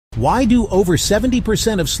Why do over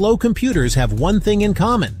 70% of slow computers have one thing in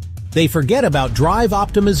common? They forget about drive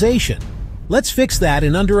optimization. Let's fix that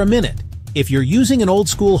in under a minute. If you're using an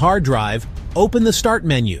old-school hard drive, open the Start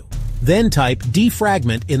menu. Then type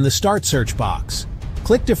defragment in the Start search box.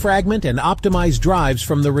 Click Defragment and optimize drives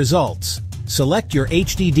from the results. Select your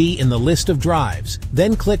HDD in the list of drives,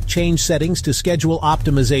 then click Change Settings to schedule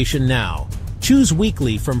optimization now. Choose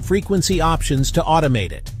Weekly from Frequency Options to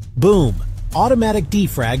automate it. Boom! Automatic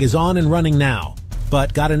defrag is on and running now.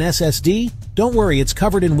 But got an SSD? Don't worry, it's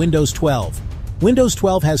covered in Windows 12. Windows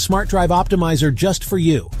 12 has Smart Drive Optimizer just for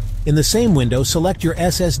you. In the same window, select your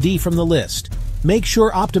SSD from the list. Make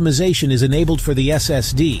sure optimization is enabled for the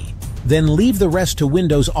SSD. Then leave the rest to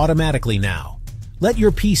Windows automatically now. Let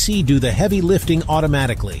your PC do the heavy lifting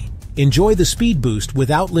automatically. Enjoy the speed boost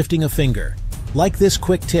without lifting a finger. Like this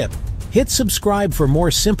quick tip. Hit subscribe for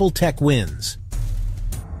more simple tech wins.